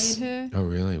What? fired her. Oh,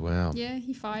 really? Wow. Yeah,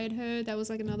 he fired her. That was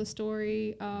like another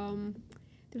story.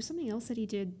 There was something else that he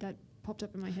did that popped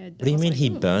up in my head. what do you mean he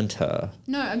burned her?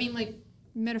 No, I mean like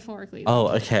metaphorically. Oh,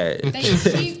 okay.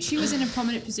 She was in a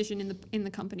prominent position in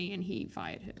the company, and he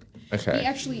fired her. Okay. He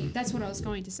actually, that's what I was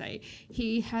going to say.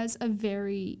 He has a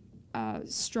very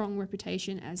strong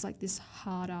reputation as like this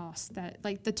hard ass that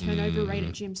like the turnover rate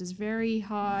at gyms is very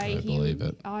high. I believe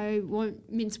it. I won't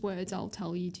mince words. I'll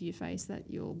tell you to your face that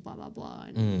you'll blah blah blah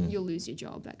and you'll lose your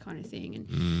job, that kind of thing.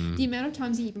 And the amount of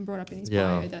times he even brought up in his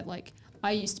Yeah. bio that like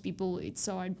I used to be bullied,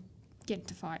 so I'd get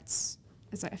into fights.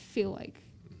 It's like I feel like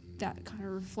that kind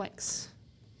of reflects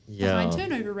the high Yeah.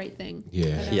 turnover rate thing.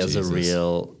 Yeah. But, He has a Jesus.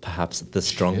 real, perhaps the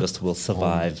strongest will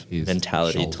survive his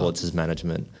mentality shoulder. towards his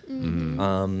management.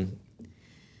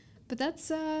 But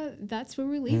that's where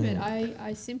we leave it.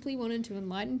 I simply wanted to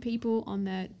enlighten people on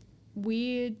that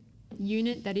weird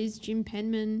unit that is Jim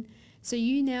Penman, so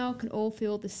you now can all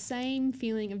feel the same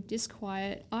feeling of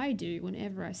disquiet I do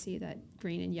whenever I see that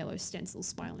green and yellow stencil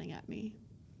smiling at me.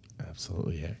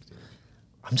 Absolutely active.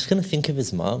 I'm just going to think of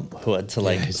his mum, who had to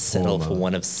like his settle poor for mum.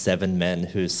 one of 7 men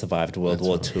who survived World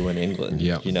War II in England.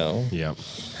 Yep. You know? Yep.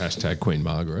 Hashtag Queen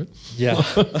Margaret. Yeah.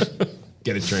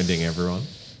 Get it trending, everyone.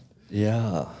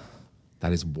 yeah.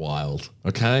 That is wild.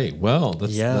 Okay, well,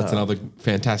 that's Yeah. another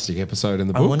fantastic episode in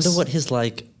the I books. wonder what his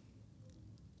like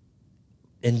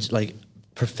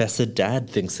Professor Dad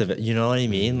thinks of it. You know what I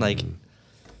mean? Like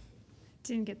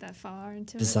Didn't get that far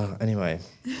into bizarre. Anyway,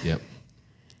 Yep.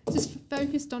 it. Just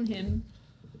focused on him.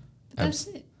 But that's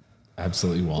it.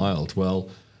 Absolutely wild. Well,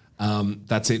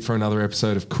 that's it for another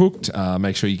episode of Cooked.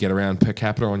 Make sure you get around Per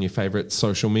Capita on your favourite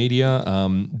social media.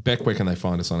 Beck, where can they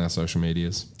find us on our social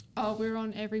medias? Oh, we're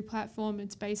on every platform.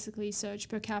 It's basically search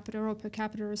Per Capita or Per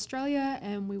Capita Australia,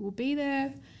 and we will be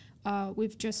there.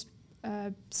 We've just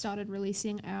started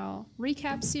releasing our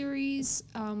recap series,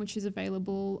 which is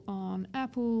available on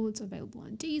Apple. It's available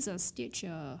on Deezer,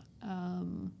 Stitcher.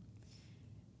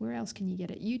 Where else can you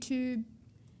get it? YouTube.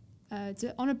 It's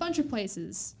on a bunch of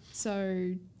places.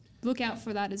 So look out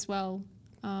for that as well.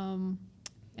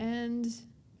 And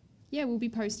yeah, we'll be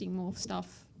posting more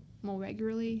stuff more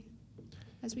regularly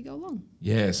as we go along.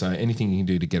 Yeah, so anything you can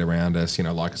do to get around us,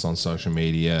 like us on social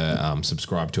media,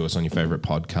 subscribe to us on your favourite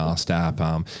podcast app.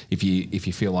 If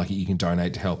you feel like it, you can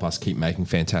donate to help us keep making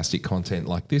fantastic content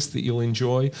like this that you'll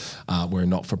enjoy. We're a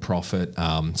not-for-profit,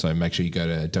 so make sure you go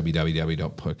to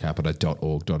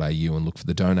www.percapita.org.au and look for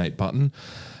the donate button.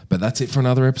 But that's it for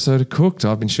another episode of Cooked.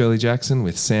 I've been Shirley Jackson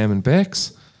with Sam and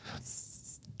Bex.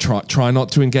 Try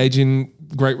not to engage in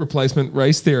great replacement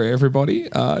race theory, everybody.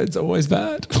 It's always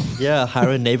bad. Yeah, hire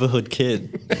a neighborhood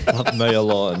kid. Help mow your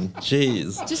lawn.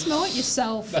 Jeez. Just mow it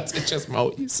yourself. That's it. Just mow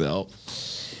it yourself.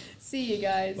 See you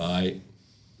guys. Bye.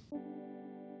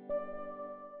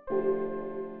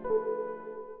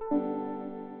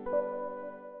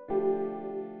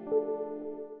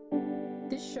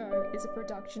 This show is a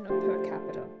production of Per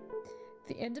Capita,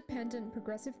 the independent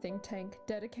progressive think tank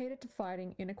dedicated to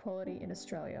fighting inequality in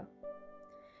Australia.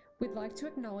 We'd like to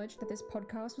acknowledge that this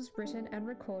podcast was written and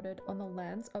recorded on the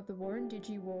lands of the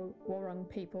Wurundjeri Wurrung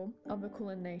people of the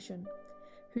Kulin Nation,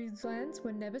 whose lands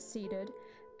were never ceded,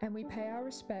 and we pay our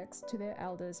respects to their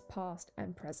elders past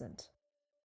and present.